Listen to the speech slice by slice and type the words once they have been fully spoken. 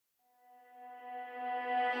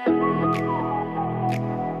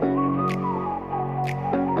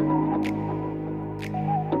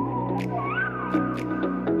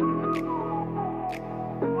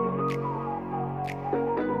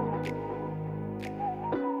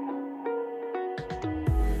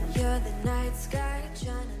sky,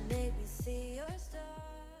 trying to make me see your stars.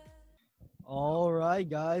 All right,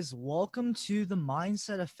 guys, welcome to the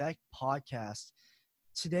Mindset Effect podcast.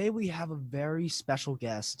 Today we have a very special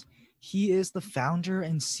guest. He is the founder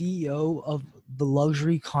and CEO of the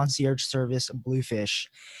luxury concierge service Bluefish,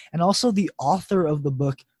 and also the author of the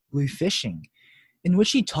book Blue Fishing, in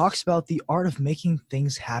which he talks about the art of making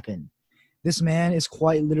things happen. This man is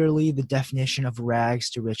quite literally the definition of rags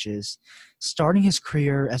to riches, starting his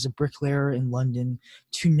career as a bricklayer in London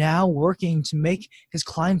to now working to make his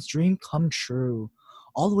client's dream come true.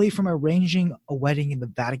 All the way from arranging a wedding in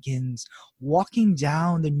the Vatican's, walking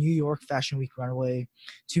down the New York Fashion Week runway,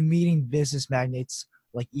 to meeting business magnates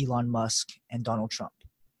like Elon Musk and Donald Trump.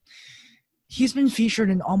 He's been featured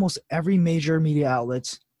in almost every major media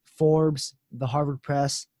outlet: Forbes, the Harvard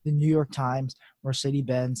Press, the New York Times,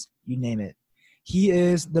 Mercedes-Benz, you name it. He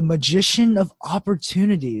is the magician of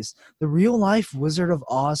opportunities, the real-life Wizard of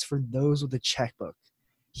Oz for those with a checkbook.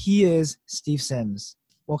 He is Steve Sims.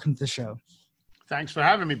 Welcome to the show. Thanks for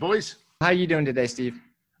having me, boys. How are you doing today, Steve?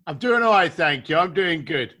 I'm doing all right, thank you. I'm doing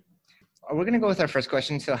good. We're going to go with our first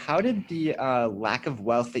question. So how did the lack of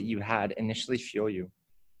wealth that you had initially fuel you?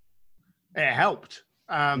 It helped.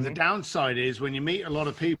 The downside is when you meet a lot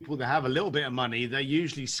of people that have a little bit of money, they're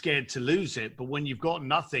usually scared to lose it. But when you've got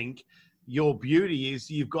nothing, your beauty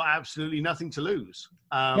is you've got absolutely nothing to lose.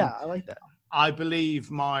 Yeah, I like that. I believe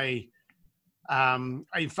in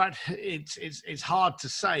fact, it's hard to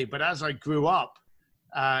say, but as I grew up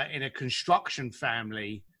in a construction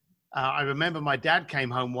family, I remember my dad came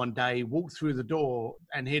home one day, walked through the door,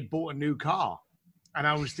 and he'd bought a new car. And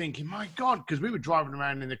I was thinking, my God, because we were driving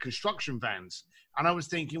around in the construction vans. And I was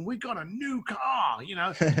thinking, we got a new car,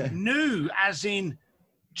 new as in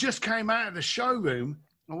just came out of the showroom.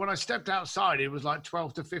 And when I stepped outside, it was like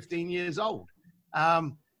 12 to 15 years old.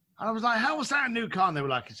 And I was like, how was that a new car? And they were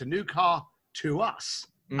like, it's a new car to us.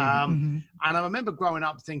 And I remember growing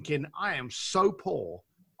up thinking, I am so poor.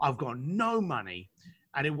 I've got no money.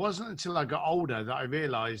 And it wasn't until I got older that I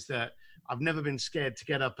realized that I've never been scared to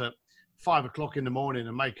get up at 5 o'clock in the morning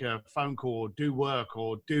and make a phone call or do work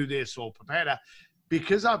or do this or prepare that.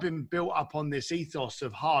 Because I've been built up on this ethos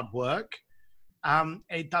of hard work,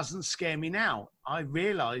 it doesn't scare me now. I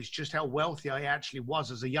realized just how wealthy I actually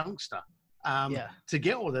was as a youngster to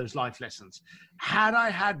get all those life lessons. Had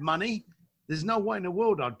I had money, there's no way in the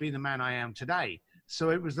world I'd be the man I am today.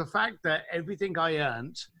 So it was the fact that everything I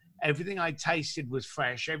earned, everything I tasted was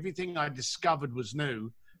fresh, everything I discovered was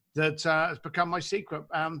new, that has become my secret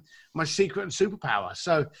and superpower.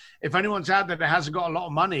 So if anyone's out there that hasn't got a lot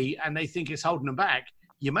of money and they think it's holding them back,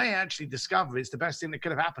 you may actually discover it's the best thing that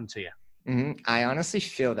could have happened to you. I honestly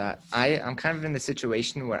feel that. I'm kind of in the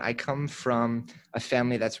situation where I come from a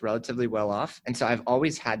family that's relatively well off. And so I've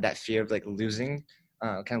always had that fear of like losing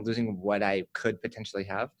what I could potentially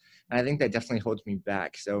have. And I think that definitely holds me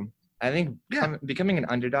back. So I think becoming an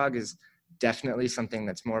underdog is definitely something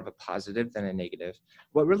that's more of a positive than a negative.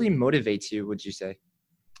 What really motivates you, would you say?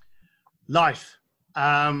 Life.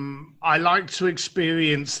 I like to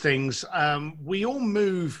experience things. We all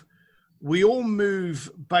move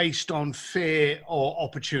based on fear or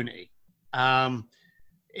opportunity.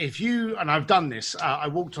 If you, and I've done this, I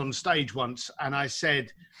walked on stage once and I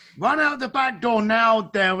said, run out the back door now.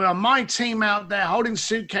 There are my team out there holding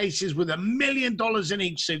suitcases with $1 million in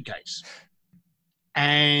each suitcase.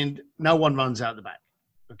 And no one runs out the back,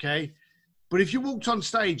 okay? But if you walked on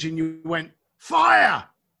stage and you went, fire,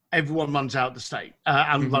 everyone runs out the stage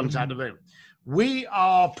and runs out the room. We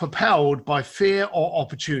are propelled by fear or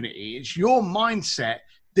opportunity. It's your mindset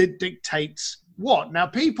that dictates what. Now,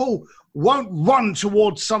 people won't run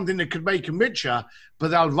towards something that could make them richer,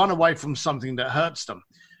 but they'll run away from something that hurts them.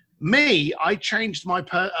 Me, I changed my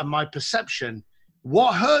perception.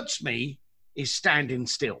 What hurts me is standing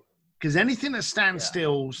still. Because anything that stands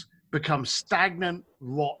still becomes stagnant,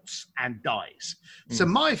 rots, and dies. So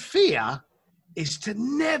my fear is to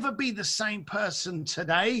never be the same person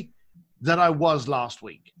today that I was last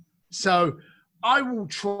week. So I will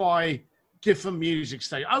try different music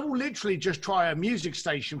stations. I will literally just try a music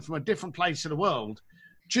station from a different place of the world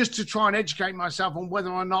just to try and educate myself on whether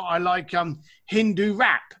or not I like Hindu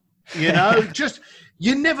rap. Just,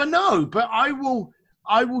 you never know, but I will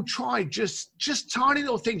try just tiny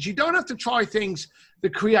little things. You don't have to try things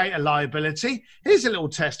that create a liability. Here's a little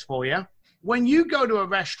test for you. When you go to a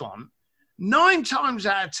restaurant, 9 times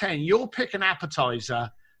out of 10, you'll pick an appetizer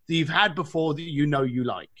that you've had before that you know you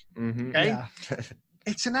like. Okay? Yeah.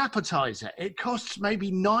 It's an appetizer. It costs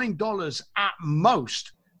maybe $9 at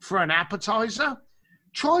most for an appetizer.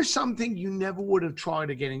 Try something you never would have tried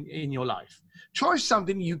again in your life. Try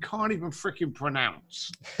something you can't even freaking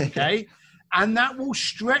pronounce. Okay? And that will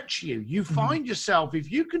stretch you. You find yourself,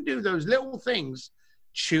 if you can do those little things,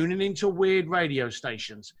 tuning into weird radio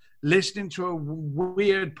stations, listening to a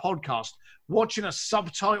weird podcast, watching a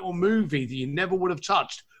subtitle movie that you never would have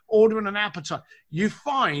touched, ordering an appetizer, you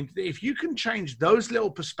find that if you can change those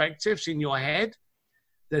little perspectives in your head,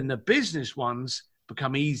 then the business ones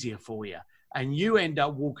become easier for you. And you end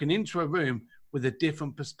up walking into a room with a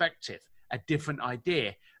different perspective, a different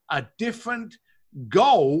idea, a different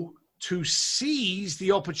goal to seize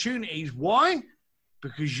the opportunities. Why?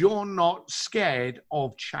 Because you're not scared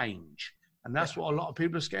of change. And that's what a lot of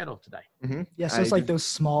people are scared of today. Mm-hmm. Yeah, so it's like those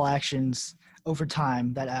small actions over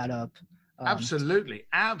time that add up. Absolutely.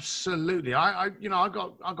 Absolutely. I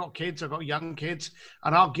got kids, I've got young kids,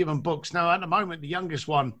 and I'll give them books. Now, at the moment, the youngest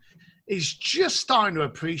one is just starting to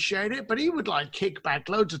appreciate it, but he would like kick back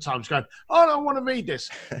loads of times going, oh, I don't want to read this.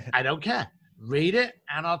 I don't care. Read it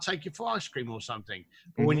and I'll take you for ice cream or something.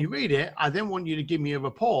 But when you read it, I then want you to give me a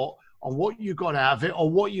report on what you got out of it or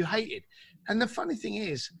what you hated. And the funny thing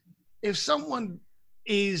is, if someone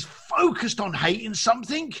is focused on hating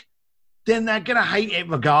something, then they're going to hate it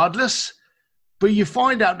regardless. But you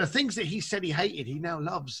find out the things that he said he hated, he now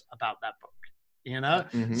loves about that book, you know?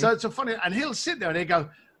 So it's a funny, and he'll sit there and he'll go,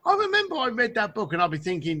 I remember I read that book, and I'll be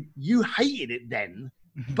thinking, you hated it then,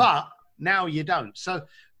 but now you don't. So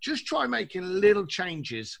just try making little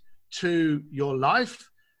changes to your life,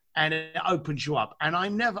 and it opens you up. And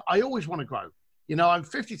I always want to grow. You know, I'm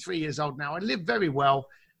 53 years old now. I live very well,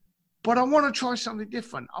 but I want to try something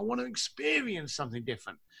different. I want to experience something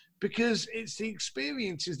different, because it's the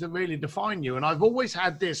experiences that really define you. And I've always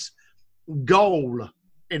had this goal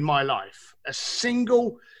in my life, a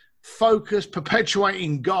single focused,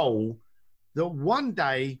 perpetuating goal that one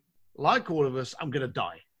day, like all of us, I'm going to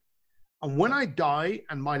die. And when I die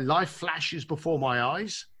and my life flashes before my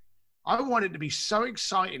eyes, I want it to be so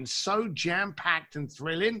exciting, so jam-packed and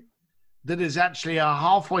thrilling that there's actually a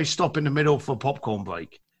halfway stop in the middle for a popcorn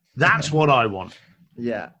break. That's what I want.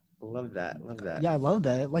 Yeah. Love that. Yeah, I love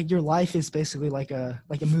that. Like your life is basically like a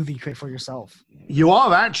movie you create for yourself. You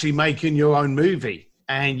are actually making your own movie,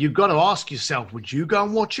 and you've got to ask yourself, would you go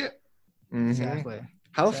and watch it? Exactly.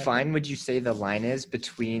 How fine would you say the line is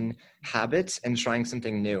between habits and trying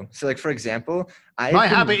something new? So, like, for example, my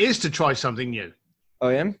habit is to try something new. Oh,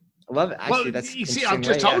 yeah? I love it. Actually, well, that's you see, I've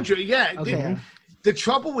just told you. Yeah. Okay. The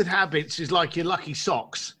trouble with habits is like your lucky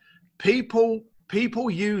socks. People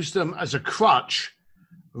use them as a crutch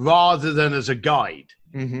rather than as a guide.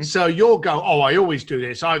 So you'll go, oh, I always do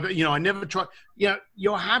this. I never try.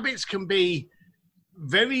 Your habits can be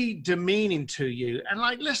very demeaning to you. And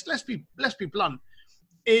like, let's be blunt.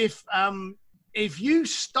 If you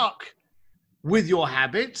stuck with your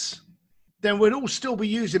habits, then we'd all still be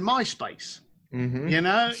using MySpace.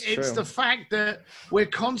 It's true. the fact that we're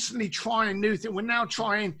constantly trying new things. We're now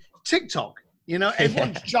trying TikTok.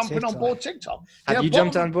 Everyone's jumping on board TikTok. Have you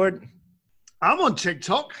jumped on board? I'm on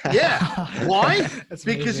TikTok. Yeah. Why? That's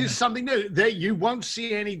Because amazing. it's something new. There, you won't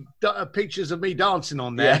see any pictures of me dancing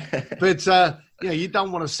on there. Yeah. But you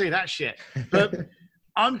don't want to see that shit. But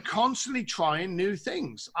I'm constantly trying new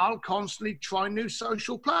things. I'll constantly try new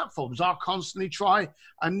social platforms. I'll constantly try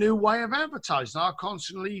a new way of advertising. I'll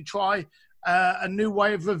constantly try a new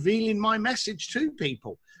way of revealing my message to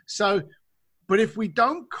people. So, but if we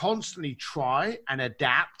don't constantly try and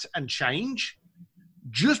adapt and change,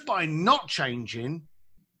 just by not changing,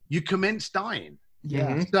 you commence dying.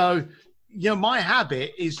 Yeah. So, my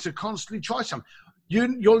habit is to constantly try something.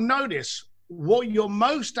 You'll notice what you're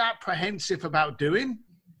most apprehensive about doing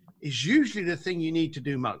is usually the thing you need to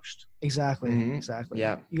do most. Exactly. Exactly.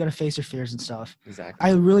 Yeah. You got to face your fears and stuff. Exactly.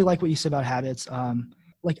 I really like what you said about habits.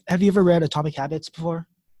 Have you ever read Atomic Habits before?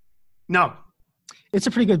 No. It's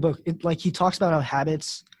a pretty good book. He talks about how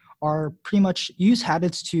habits are pretty much use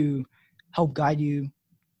habits to help guide you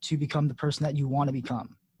to become the person that you want to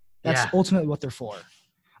become. That's ultimately what they're for.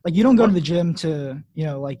 Like, you don't go to the gym to, you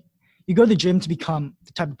go to the gym to become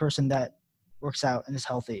the type of person that works out and is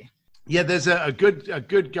healthy. Yeah, there's a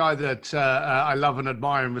good guy that I love and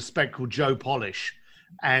admire and respect called Joe Polish.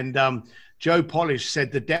 And Joe Polish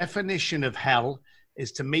said the definition of hell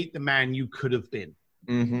is to meet the man you could have been.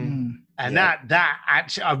 And that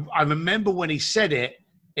actually, I remember when he said it,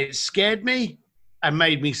 it scared me and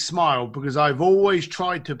made me smile, because I've always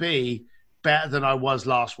tried to be better than I was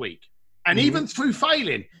last week. And even through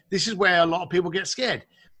failing, this is where a lot of people get scared.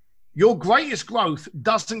 Your greatest growth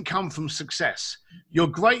doesn't come from success. Your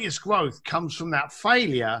greatest growth comes from that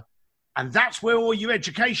failure. And that's where all your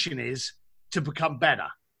education is, to become better.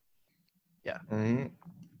 Yeah.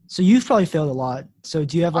 So you've probably failed a lot. So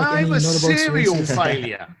do you have like any I'm a notable serial experiences?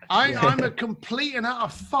 failure. Yeah. I'm a complete and utter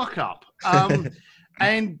fuck up.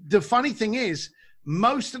 And the funny thing is,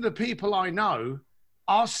 most of the people I know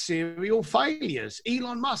are serial failures.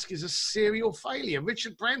 Elon Musk is a serial failure.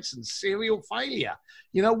 Richard Branson's serial failure.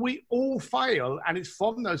 You know, we all fail, and it's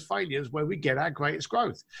from those failures where we get our greatest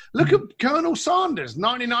growth. Look at Colonel Sanders,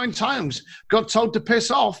 99 times got told to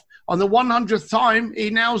piss off. On the 100th time, he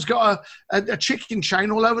now's got a chicken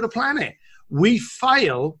chain all over the planet. We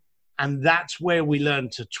fail, and that's where we learn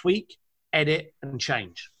to tweak, edit, and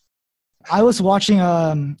change. I was watching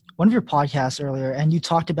one of your podcasts earlier, and you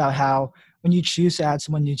talked about how when you choose to add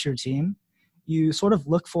someone new to your team, you sort of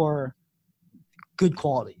look for good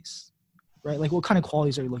qualities, right? Like what kind of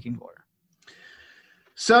qualities are you looking for?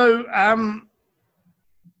 So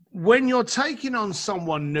when you're taking on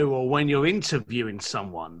someone new or when you're interviewing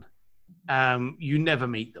someone, you never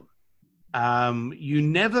meet them. You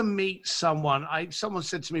never meet someone. Someone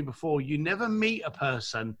said to me before, you never meet a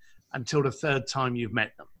person until the third time you've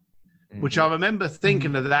met them. Which I remember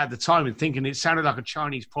thinking of that at the time and thinking it sounded like a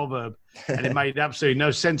Chinese proverb and it made absolutely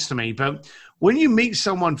no sense to me. But when you meet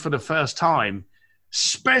someone for the first time,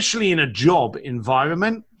 especially in a job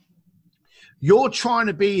environment, you're trying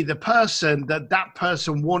to be the person that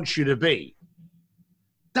person wants you to be.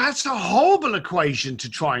 That's a horrible equation to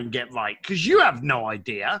try and get right because you have no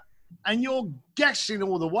idea and you're guessing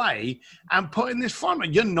all the way and putting this front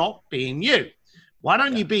on. You're not being you. Why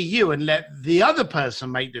don't you be you and let the other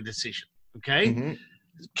person make the decision, okay?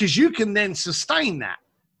 Because you can then sustain that.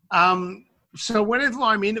 So whenever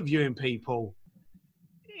I'm interviewing people,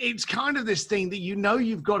 it's kind of this thing that you know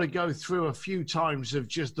you've got to go through a few times of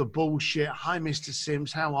just the bullshit. Hi, Mr.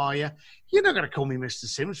 Sims, how are you? You're not going to call me Mr.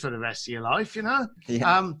 Sims for the rest of your life, you know?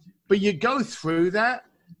 Yeah. But you go through that,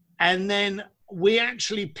 and then we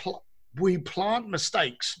actually we plant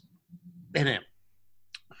mistakes in it.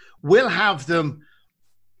 We'll have them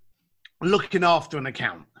looking after an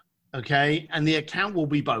account, okay? And the account will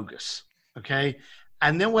be bogus, okay?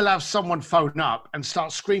 And then we'll have someone phone up and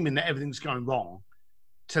start screaming that everything's going wrong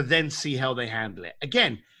to then see how they handle it.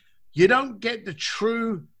 Again, you don't get the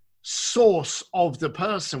true source of the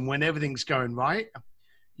person when everything's going right.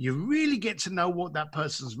 You really get to know what that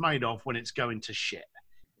person's made of when it's going to shit,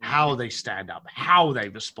 how they stand up, how they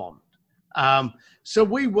respond. So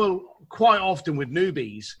we will quite often with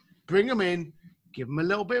newbies, bring them in, give them a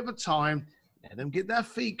little bit of a time, let them get their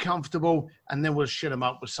feet comfortable, and then we'll shit them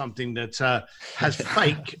up with something that has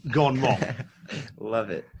fake gone wrong. Love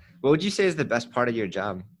it. What would you say is the best part of your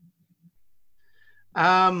job?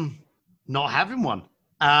 Not having one.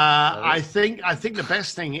 I think the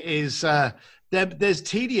best thing is there's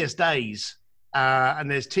tedious days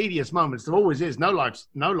and there's tedious moments. There always is. No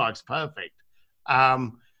life's perfect.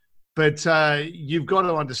 But you've got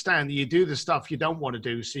to understand that you do the stuff you don't want to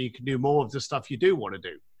do so you can do more of the stuff you do want to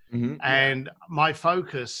do. And my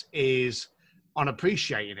focus is on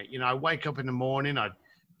appreciating it. You know, I wake up in the morning, I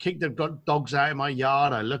kick the dogs out in my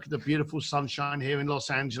yard, I look at the beautiful sunshine here in Los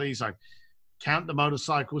Angeles, I count the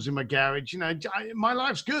motorcycles in my garage. You know, my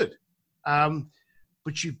life's good.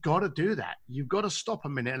 But you've got to do that. You've got to stop a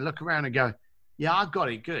minute and look around and go, yeah, I got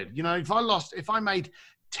it good. You know, if I made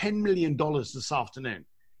 $10 million this afternoon,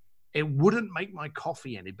 it wouldn't make my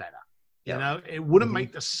coffee any better. You know, it wouldn't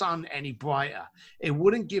make the sun any brighter. It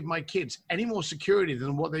wouldn't give my kids any more security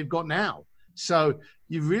than what they've got now. So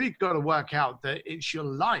you've really got to work out that it's your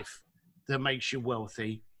life that makes you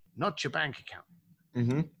wealthy, not your bank account.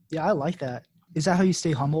 Yeah, I like that. Is that how you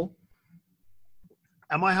stay humble?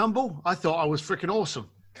 Am I humble? I thought I was freaking awesome.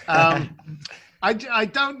 I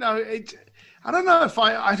don't know. I don't know if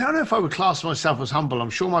I would class myself as humble. I'm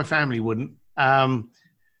sure my family wouldn't.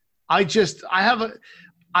 I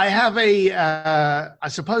have I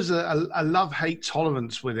suppose a love-hate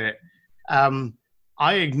tolerance with it.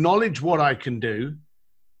 I acknowledge what I can do.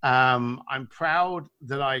 I'm proud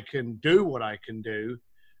that I can do what I can do.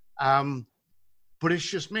 But it's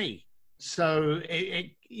just me. So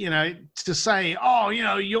you know, to say, oh, you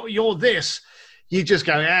know, you're this, you just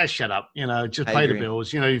go, shut up, you know, just pay the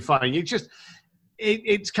bills, you know, you're fine. You just,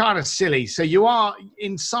 it's kind of silly. So you are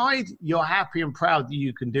inside, you're happy and proud that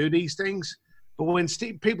you can do these things. But when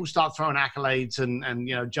people start throwing accolades and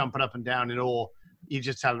you know, jumping up and down in awe, you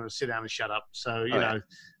just tell them to sit down and shut up. So, you know,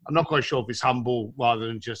 I'm not quite sure if it's humble rather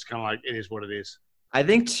than just kind of like, it is what it is. I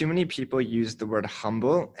think too many people use the word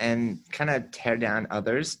humble and kind of tear down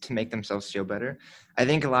others to make themselves feel better. I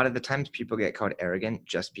think a lot of the times people get called arrogant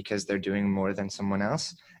just because they're doing more than someone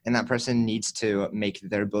else. And that person needs to make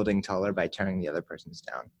their building taller by tearing the other person's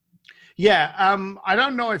down. Yeah. I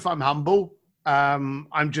don't know if I'm humble.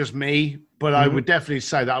 I'm just me. but I would definitely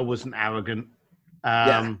say that I wasn't arrogant.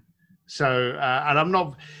 So, and I'm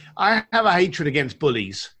not, I have a hatred against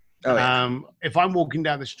bullies. Oh, yeah. If I'm walking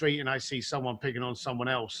down the street and I see someone picking on someone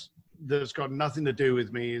else that's got nothing to do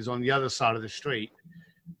with me, is on the other side of the street,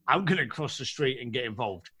 I'm going to cross the street and get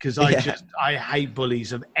involved because I hate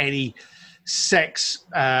bullies of any sex,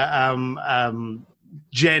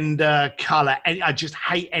 gender, color. I just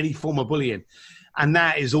hate any form of bullying. And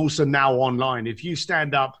that is also now online. If you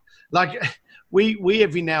stand up, like we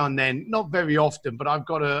every now and then, not very often, but I've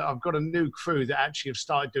got a new crew that actually have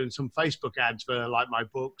started doing some Facebook ads for like my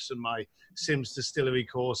books and my Sims Distillery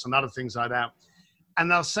course and other things like that. And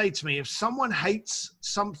they'll say to me, if someone hates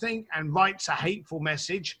something and writes a hateful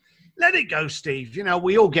message, let it go, Steve. You know,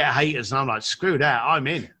 we all get haters. And I'm like, screw that, I'm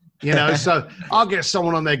in. You know, so I'll get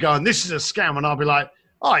someone on there going, this is a scam. And I'll be like,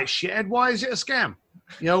 all right, shithead, why is it a scam?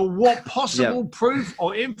 You know, what possible proof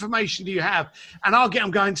or information do you have? And I'll get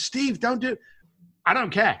them going, Steve, don't do it. I don't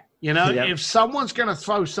care. You know, if someone's going to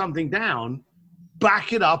throw something down,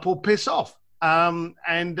 back it up or piss off.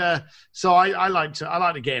 So I like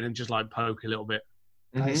to get in and just like poke a little bit.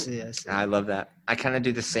 I see. I love that. I kind of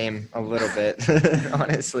do the same a little bit,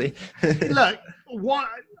 honestly. Look,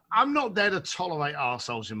 I'm not there to tolerate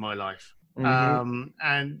arseholes in my life.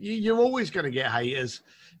 And you're always going to get haters.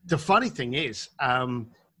 The funny thing is,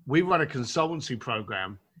 we run a consultancy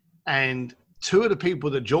program, and 2 of the people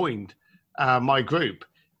that joined my group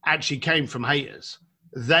actually came from haters.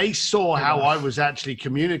 They saw how I was actually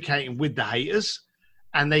communicating with the haters,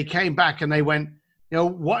 and they came back and they went, you know,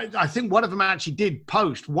 what? I think one of them actually did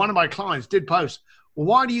post. One of my clients did post, well,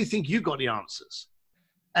 why do you think you got the answers?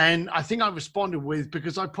 And I think I responded with,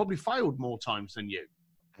 because I probably failed more times than you.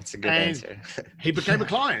 That's a good answer. He became a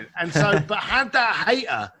client. And so, but had that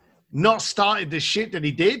hater not started the shit that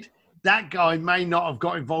he did, that guy may not have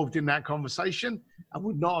got involved in that conversation and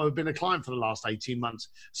would not have been a client for the last 18 months.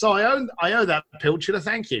 So I owe that Pilcher a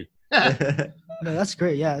thank you. No, that's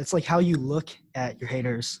great. Yeah, it's like how you look at your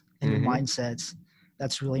haters and your mindsets.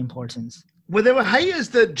 That's really important. Well, there were haters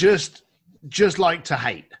that just like to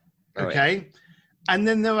hate, okay? And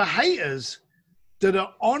then there are haters that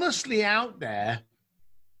are honestly out there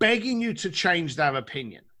begging you to change their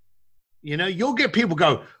opinion. You know, you'll get people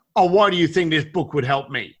go, oh, why do you think this book would help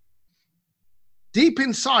me? Deep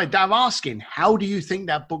inside, they're asking, how do you think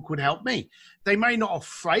that book would help me? They may not have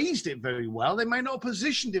phrased it very well. They may not have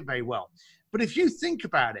positioned it very well. But if you think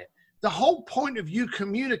about it, the whole point of you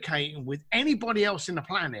communicating with anybody else in the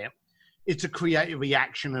planet is to create a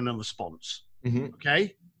reaction and a response.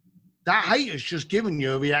 Okay? That hater's just giving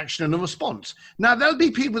you a reaction and a response. Now, there'll be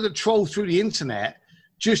people that troll through the internet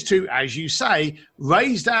just to, as you say,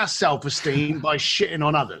 raise their self-esteem by shitting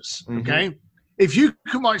on others. Okay? If you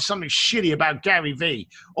can write something shitty about Gary Vee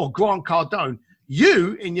or Grant Cardone,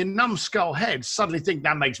 you, in your numbskull head, suddenly think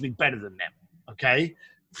that makes me better than them. Okay?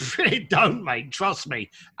 It don't, mate. Trust me.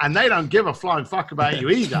 And they don't give a flying fuck about you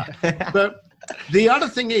either. But the other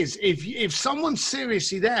thing is, if someone's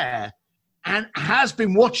seriously there and has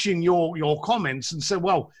been watching your comments and said,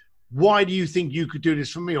 well, why do you think you could do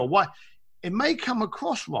this for me? Or why? It may come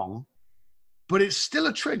across wrong, but it's still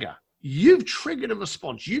a trigger. You've triggered a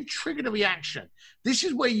response. You've triggered a reaction. This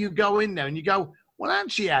is where you go in there and you go, well,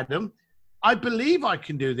 actually, Adam, I believe I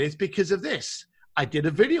can do this because of this. I did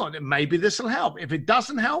a video on it. Maybe this will help. If it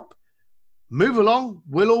doesn't help, move along.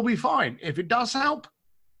 We'll all be fine. If it does help,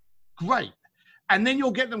 great. And then you'll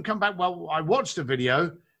get them come back. Well, I watched the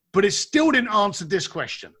video, but it still didn't answer this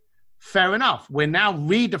question. Fair enough. We're now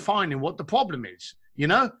redefining what the problem is. You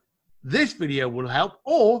know, this video will help.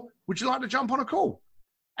 Or would you like to jump on a call?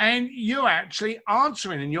 And you're actually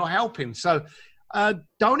answering and you're helping. So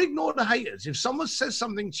don't ignore the haters. If someone says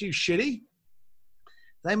something to you shitty,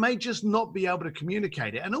 they may just not be able to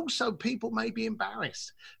communicate it. And also people may be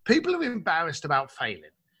embarrassed. People are embarrassed about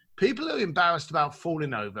failing. People are embarrassed about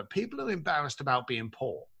falling over. People are embarrassed about being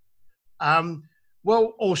poor.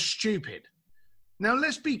 Or stupid. Now,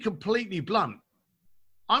 let's be completely blunt.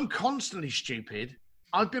 I'm constantly stupid.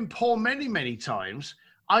 I've been poor many, many times.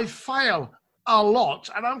 I fail a lot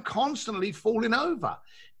and I'm constantly falling over.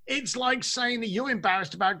 It's like saying that you're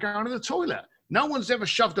embarrassed about going to the toilet. No one's ever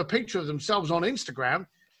shoved a picture of themselves on Instagram,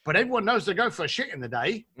 but everyone knows they go for a shit in the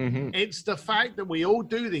day. It's the fact that we all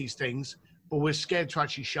do these things, but we're scared to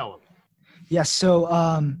actually show them. Yes.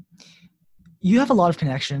 So you have a lot of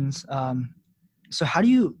connections. So how do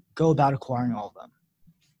you go about acquiring all of them?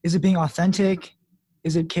 Is it being authentic?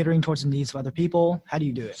 Is it catering towards the needs of other people? How do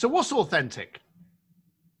you do it? So what's authentic?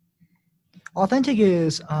 Authentic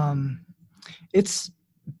is it's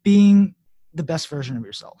being the best version of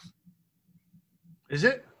yourself. Is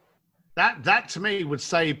it? That to me would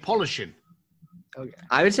say polishing. Okay.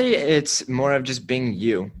 I would say it's more of just being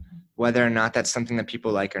you, whether or not that's something that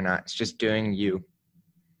people like or not. It's just doing you.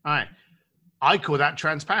 All right. I call that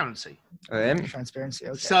transparency. Okay. Transparency.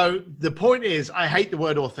 Okay. So the point is, I hate the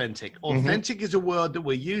word authentic. Mhm. Authentic is a word that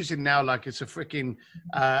we're using now like it's a freaking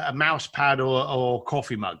a mouse pad or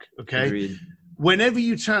coffee mug. Okay. Agreed. Whenever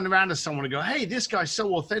you turn around to someone and go, hey, this guy's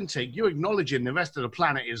so authentic, you're acknowledging the rest of the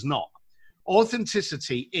planet is not.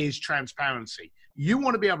 Authenticity is transparency. You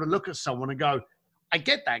want to be able to look at someone and go, I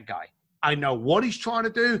get that guy. I know what he's trying to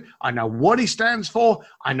do. I know what he stands for.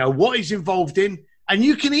 I know what he's involved in. And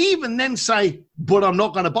you can even then say, but I'm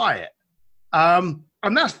not going to buy it.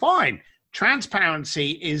 And that's fine.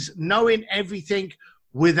 Transparency is knowing everything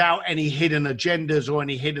without any hidden agendas or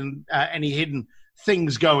any hidden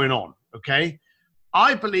things going on. Okay.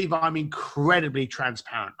 I believe I'm incredibly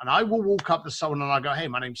transparent, and I will walk up to someone and I go, hey,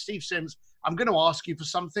 my name's Steve Sims. I'm going to ask you for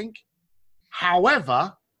something.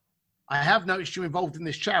 However, I have noticed you're involved in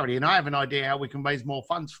this charity and I have an idea how we can raise more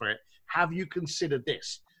funds for it. Have you considered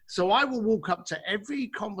this? So I will walk up to every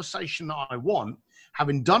conversation that I want,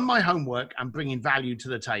 having done my homework and bringing value to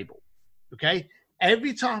the table. Okay.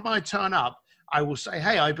 Every time I turn up, I will say,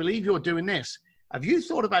 hey, I believe you're doing this. Have you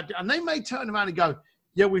thought about it? And they may turn around and go,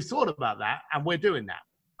 yeah, we've thought about that and we're doing that.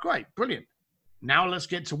 Great. Brilliant. Now let's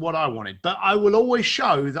get to what I wanted. But I will always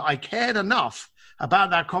show that I cared enough about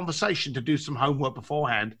that conversation to do some homework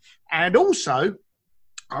beforehand. And also,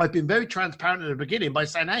 I've been very transparent at the beginning by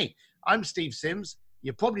saying, hey, I'm Steve Sims.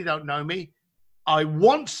 You probably don't know me. I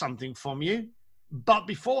want something from you. But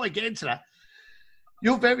before I get into that,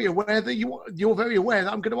 you're very aware that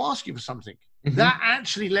I'm going to ask you for something. Mm-hmm. That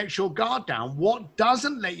actually lets your guard down. What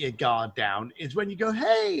doesn't let your guard down is when you go,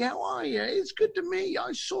 hey, how are you? It's good to meet you.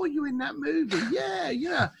 I saw you in that movie.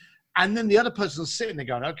 Yeah. And then the other person's sitting there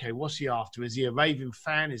going, okay, what's he after? Is he a raving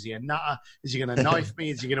fan? Is he a nutter? Is he going to knife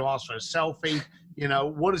me? Is he going to ask for a selfie?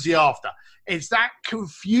 What is he after? It's that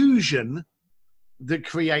confusion that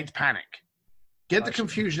creates panic. Get the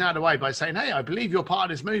confusion out of the way by saying, hey, I believe you're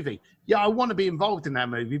part of this movie. Yeah, I want to be involved in that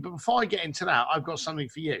movie. But before I get into that, I've got something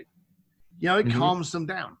for you. It calms them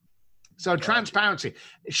down. So transparency,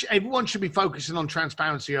 everyone should be focusing on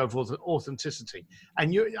transparency over authenticity.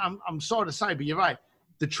 And I'm sorry to say, but you're right.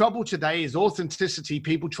 The trouble today is authenticity.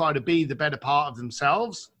 People try to be the better part of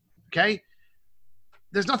themselves. Okay.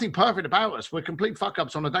 There's nothing perfect about us. We're complete fuck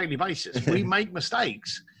ups on a daily basis. We make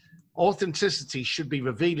mistakes. Authenticity should be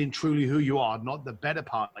revealing truly who you are, not the better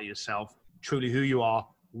part of yourself, truly who you are,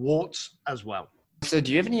 warts as well. So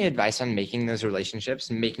do you have any advice on making those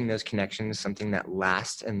relationships and making those connections something that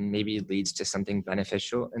lasts and maybe leads to something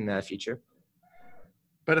beneficial in the future?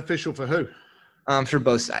 Beneficial for who? For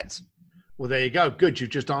both sides. Well, there you go. Good. You've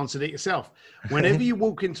just answered it yourself. Whenever you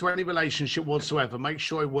walk into any relationship whatsoever, make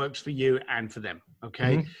sure it works for you and for them.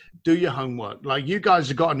 Okay. Mm-hmm. Do your homework. Like you guys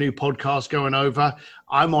have got a new podcast going over.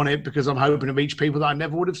 I'm on it because I'm hoping to reach people that I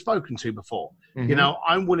never would have spoken to before. Mm-hmm.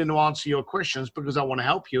 I'm willing to answer your questions because I want to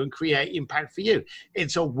help you and create impact for you.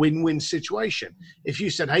 It's a win-win situation. If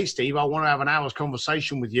you said, hey, Steve, I want to have an hour's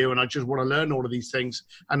conversation with you and I just want to learn all of these things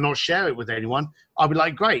and not share it with anyone, I'll be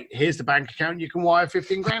like, great, here's the bank account you can wire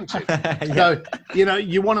 15 grand to. Yeah. So,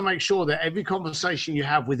 you want to make sure that every conversation you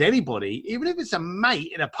have with anybody, even if it's a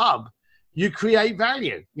mate in a pub, you create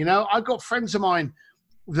value. I've got friends of mine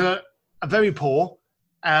that are very poor,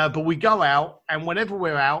 but we go out, and whenever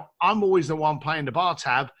we're out, I'm always the one playing the bar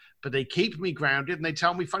tab, but they keep me grounded and they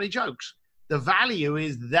tell me funny jokes. The value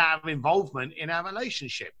is that involvement in our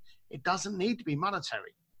relationship. It doesn't need to be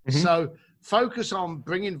monetary. Mm-hmm. So focus on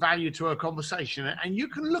bringing value to a conversation, and you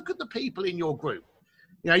can look at the people in your group.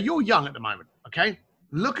 You're young at the moment, okay?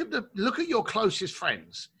 Look at your closest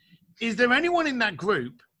friends. Is there anyone in that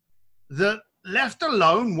group that left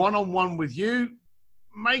alone one-on-one with you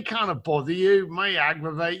may kind of bother you, may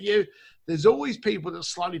aggravate you? There's always people that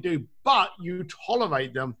slightly do, but you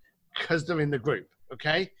tolerate them because they're in the group,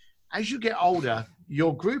 okay? As you get older,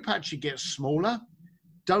 your group actually gets smaller.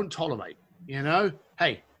 Don't tolerate,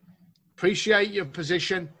 Hey, appreciate your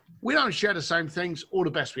position. We don't share the same things. All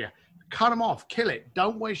the best for you. Cut them off, kill it.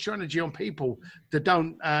 Don't waste your energy on people that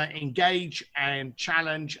don't engage and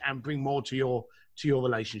challenge and bring more to your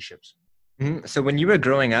relationships. Mm-hmm. So when you were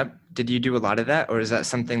growing up, did you do a lot of that, or is that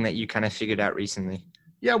something that you kind of figured out recently?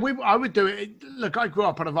 Yeah, I would do it. Look, I grew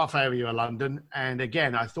up in a rough area of London, and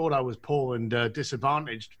again, I thought I was poor and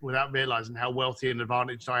disadvantaged without realizing how wealthy and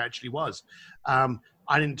advantaged I actually was.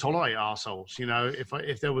 I didn't tolerate arseholes.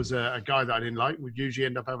 If there was a guy that I didn't like, we'd usually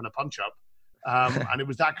end up having a punch up. And it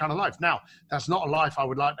was that kind of life. Now, that's not a life I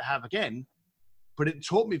would like to have again, but it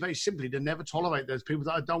taught me very simply to never tolerate those people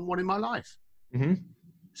that I don't want in my life. Mm-hmm.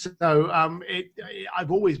 So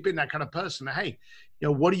I've always been that kind of person. That, hey,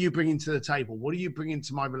 what are you bringing to the table? What are you bringing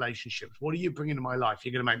to my relationships? What are you bringing to my life?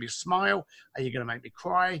 You're going to make me smile? Are you going to make me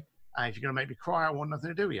cry? If you're going to make me cry, I want nothing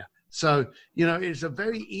to do with you. So, it's a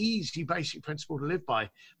very easy, basic principle to live by.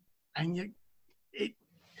 And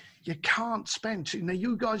you can't spend,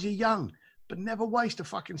 you guys are young, but never waste a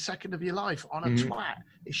fucking second of your life on a twat.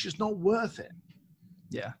 It's just not worth it.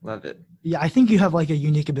 Yeah. Love it. Yeah, I think you have like a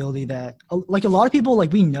unique ability that like a lot of people,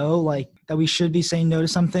 like we know like that we should be saying no to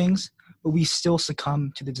some things, but we still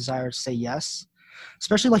succumb to the desire to say yes,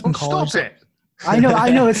 especially like in college. Stop it. I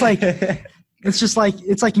know. It's like,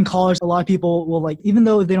 it's like in college, a lot of people will like, even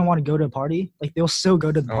though they don't want to go to a party, like they'll still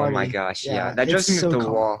go to the party. Oh my gosh. Yeah. That drives me up the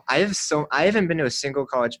wall. I haven't been to a single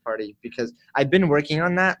college party because I've been working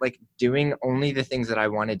on that, like doing only the things that I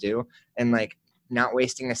want to do and like not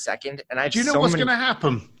wasting a second. And do you know what's going to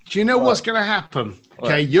happen? What's going to happen?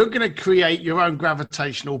 Okay. You're going to create your own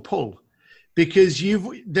gravitational pull because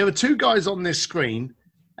there are two guys on this screen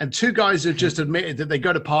and two guys have just admitted that they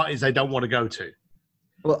go to parties they don't want to go to.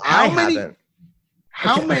 Well, I haven't.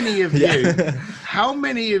 How many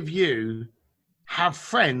of you have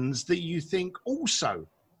friends that you think also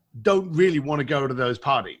don't really want to go to those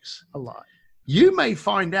parties? A lot. You may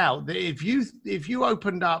find out that if you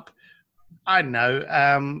opened up, I don't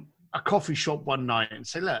know, a coffee shop one night and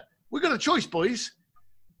say, look, we've got a choice, boys.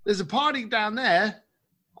 There's a party down there.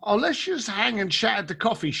 Oh, let's just hang and chat at the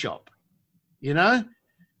coffee shop.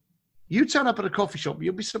 You turn up at a coffee shop,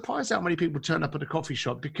 you'll be surprised how many people turn up at a coffee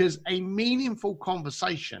shop because a meaningful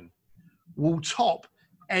conversation will top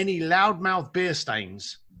any loudmouth beer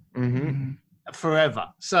stains forever.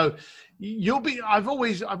 So I've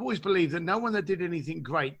always believed that no one that did anything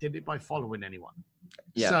great did it by following anyone.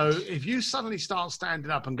 Yeah. So if you suddenly start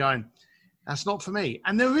standing up and going, that's not for me.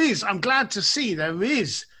 And I'm glad to see there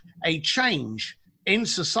is a change in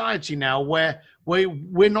society now where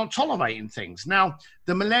we're not tolerating things. Now,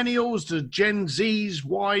 the millennials, the Gen Zs,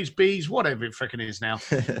 Ys, Bs, whatever it freaking is now,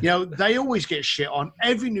 they always get shit on.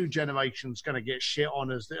 Every new generation's going to get shit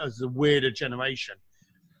on as the weirder generation.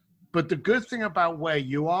 But the good thing about where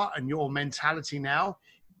you are and your mentality now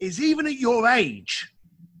is even at your age,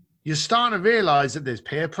 you're starting to realize that there's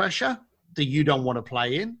peer pressure that you don't want to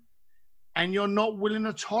play in, and you're not willing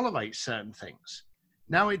to tolerate certain things.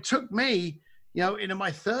 Now, it took me, in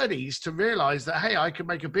my 30s to realize that, hey, I could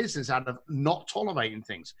make a business out of not tolerating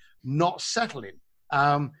things, not settling.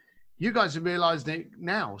 You guys have realized it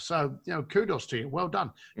now. So, kudos to you. Well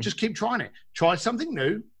done. Just keep trying it. Try something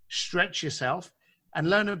new, stretch yourself, and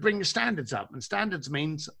learn to bring your standards up. And standards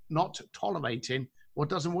means not tolerating what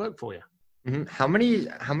doesn't work for you. Mm-hmm. How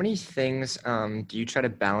many things do you try to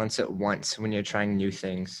balance at once when you're trying new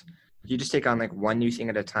things? Do you just take on like one new thing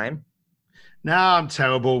at a time? No, I'm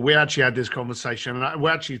terrible. We actually had this conversation, and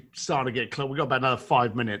we're actually starting to get close. We got about another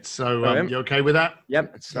 5 minutes, so you okay with that?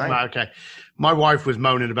 Yep, it's fine. Okay. My wife was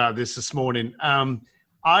moaning about this morning.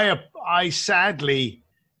 I sadly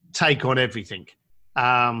take on everything,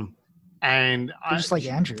 and You're just like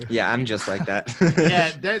Andrew. Yeah, I'm just like that.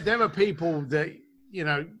 Yeah, there are people that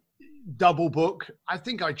double book. I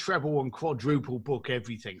think I treble and quadruple book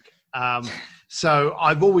everything. So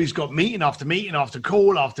I've always got meeting after meeting, after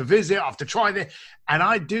call, after visit, after try this. And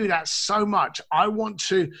I do that so much. I want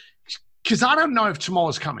to, because I don't know if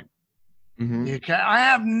tomorrow's coming. Okay. I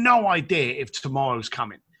have no idea if tomorrow's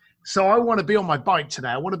coming. So I want to be on my bike today.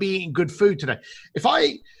 I want to be eating good food today. If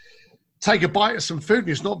I take a bite of some food and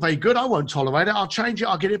it's not very good, I won't tolerate it. I'll change it.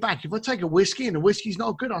 I'll get it back. If I take a whiskey and the whiskey's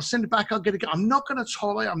not good, I'll send it back. I'll get it. I'm not going to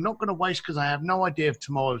tolerate. I'm not going to waste because I have no idea if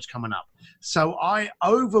tomorrow's coming up. So I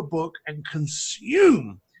overbook and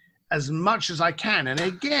consume as much as I can. And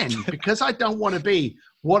again, because I don't want to be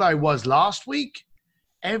what I was last week,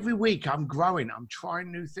 every week I'm growing. I'm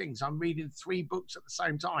trying new things. I'm reading 3 books at the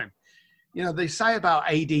same time. They say about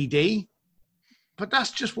ADD, but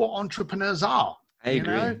that's just what entrepreneurs are. I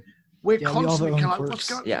agree. We're constantly kind of like, what's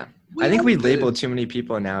going on? Yeah. I think we label too many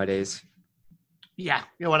people nowadays. Yeah.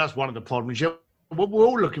 Well, that's one of the problems. We're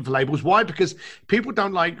all looking for labels. Why? Because people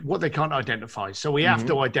don't like what they can't identify. So we have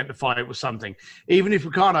to identify it with something. Even if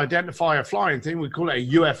we can't identify a flying thing, we call it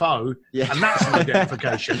a UFO. Yeah. And that's an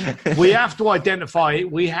identification. We have to identify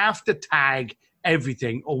it. We have to tag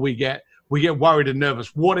everything or we get worried and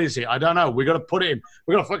nervous. What is it? I don't know. We got to put it in.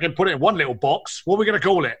 We got to fucking put it in one little box. What are we going to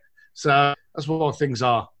call it? So that's what things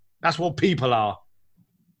are. That's what people are.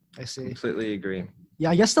 I see. Completely agree.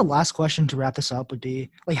 Yeah, I guess the last question to wrap this up would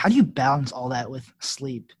be, like, how do you balance all that with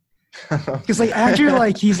sleep? Because like Andrew,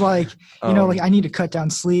 like he's like, like I need to cut down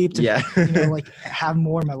sleep to, yeah. like have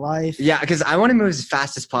more in my life. Yeah, because I want to move as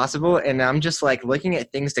fast as possible, and I'm just like looking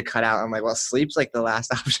at things to cut out. I'm like, well, sleep's like the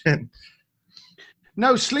last option.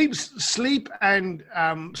 No, sleep and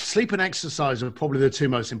exercise are probably the two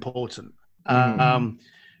most important.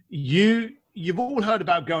 You've all heard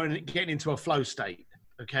about getting into a flow state,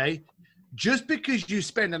 okay? Just because you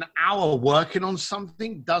spend an hour working on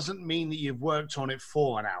something doesn't mean that you've worked on it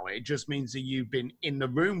for an hour. It just means that you've been in the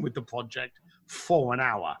room with the project for an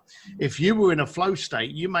hour. If you were in a flow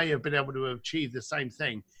state, you may have been able to achieve the same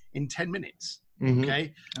thing in 10 minutes,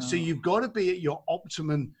 okay? So you've got to be at your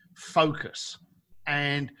optimum focus.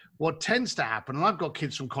 And what tends to happen, and I've got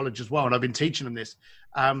kids from college as well, and I've been teaching them this,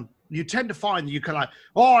 you tend to find that you can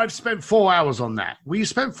I've spent 4 hours on that. Well, you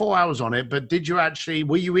spent 4 hours on it, but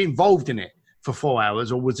were you involved in it for 4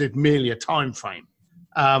 hours, or was it merely a time frame?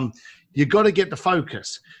 You got to get the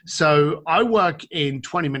focus. So I work in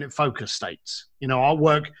 20-minute focus states. I'll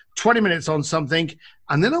work 20 minutes on something,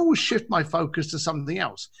 and then I will shift my focus to something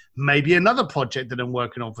else. Maybe another project that I'm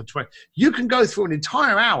working on for 20. You can go through an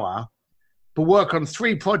entire hour, but work on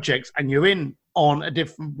 3 projects, and you're in on a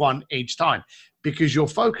different one each time, because your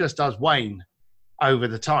focus does wane over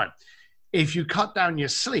the time. If you cut down your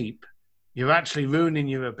sleep, you're actually ruining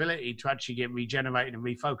your ability to actually get regenerated and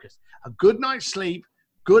refocused. A good night's sleep,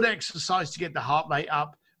 good exercise to get the heart rate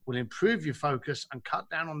up will improve your focus and cut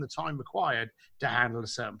down on the time required to handle a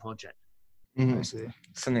certain project. I see.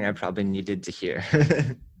 Something I probably needed to hear.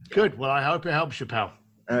 Good. Well, I hope it helps you, pal.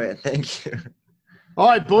 All right. Thank you. All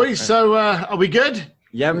right, boys. So are we good?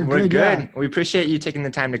 Yeah, we're good. Yeah. We appreciate you taking the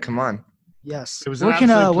time to come on. Yes. It was an Where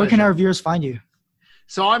absolute can pleasure. our viewers find you?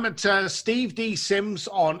 So I'm at Steve D Sims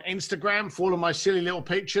on Instagram for all of my silly little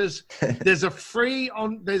pictures. There's a free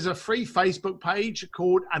Facebook page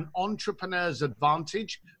called An Entrepreneur's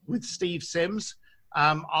Advantage with Steve Sims.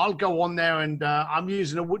 I'll go on there, and I'm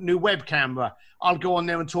using a new web camera. I'll go on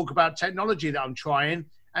there and talk about technology that I'm trying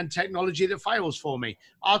and technology that fails for me.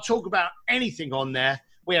 I'll talk about anything on there.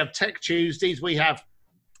 We have Tech Tuesdays. We have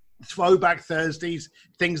Throwback Thursdays,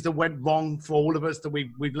 things that went wrong for all of us that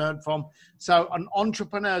we've learned from. So An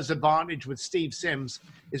Entrepreneur's Advantage with Steve Sims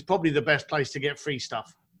is probably the best place to get free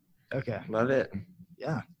stuff. Okay. Love it.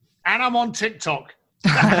 Yeah. And I'm on TikTok.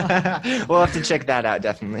 We'll have to check that out,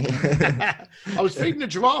 definitely. I was feeding a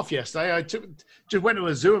giraffe yesterday. I just went to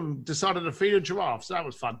a zoo and decided to feed a giraffe. So that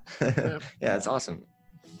was fun. Yeah, it's awesome.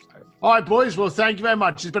 All right, boys. Well, thank you very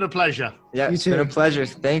much. It's been a pleasure. Yeah, You it's been too. a pleasure.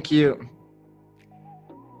 Thank you.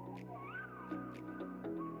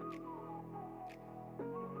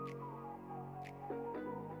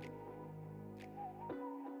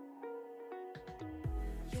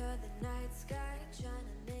 You're the night sky.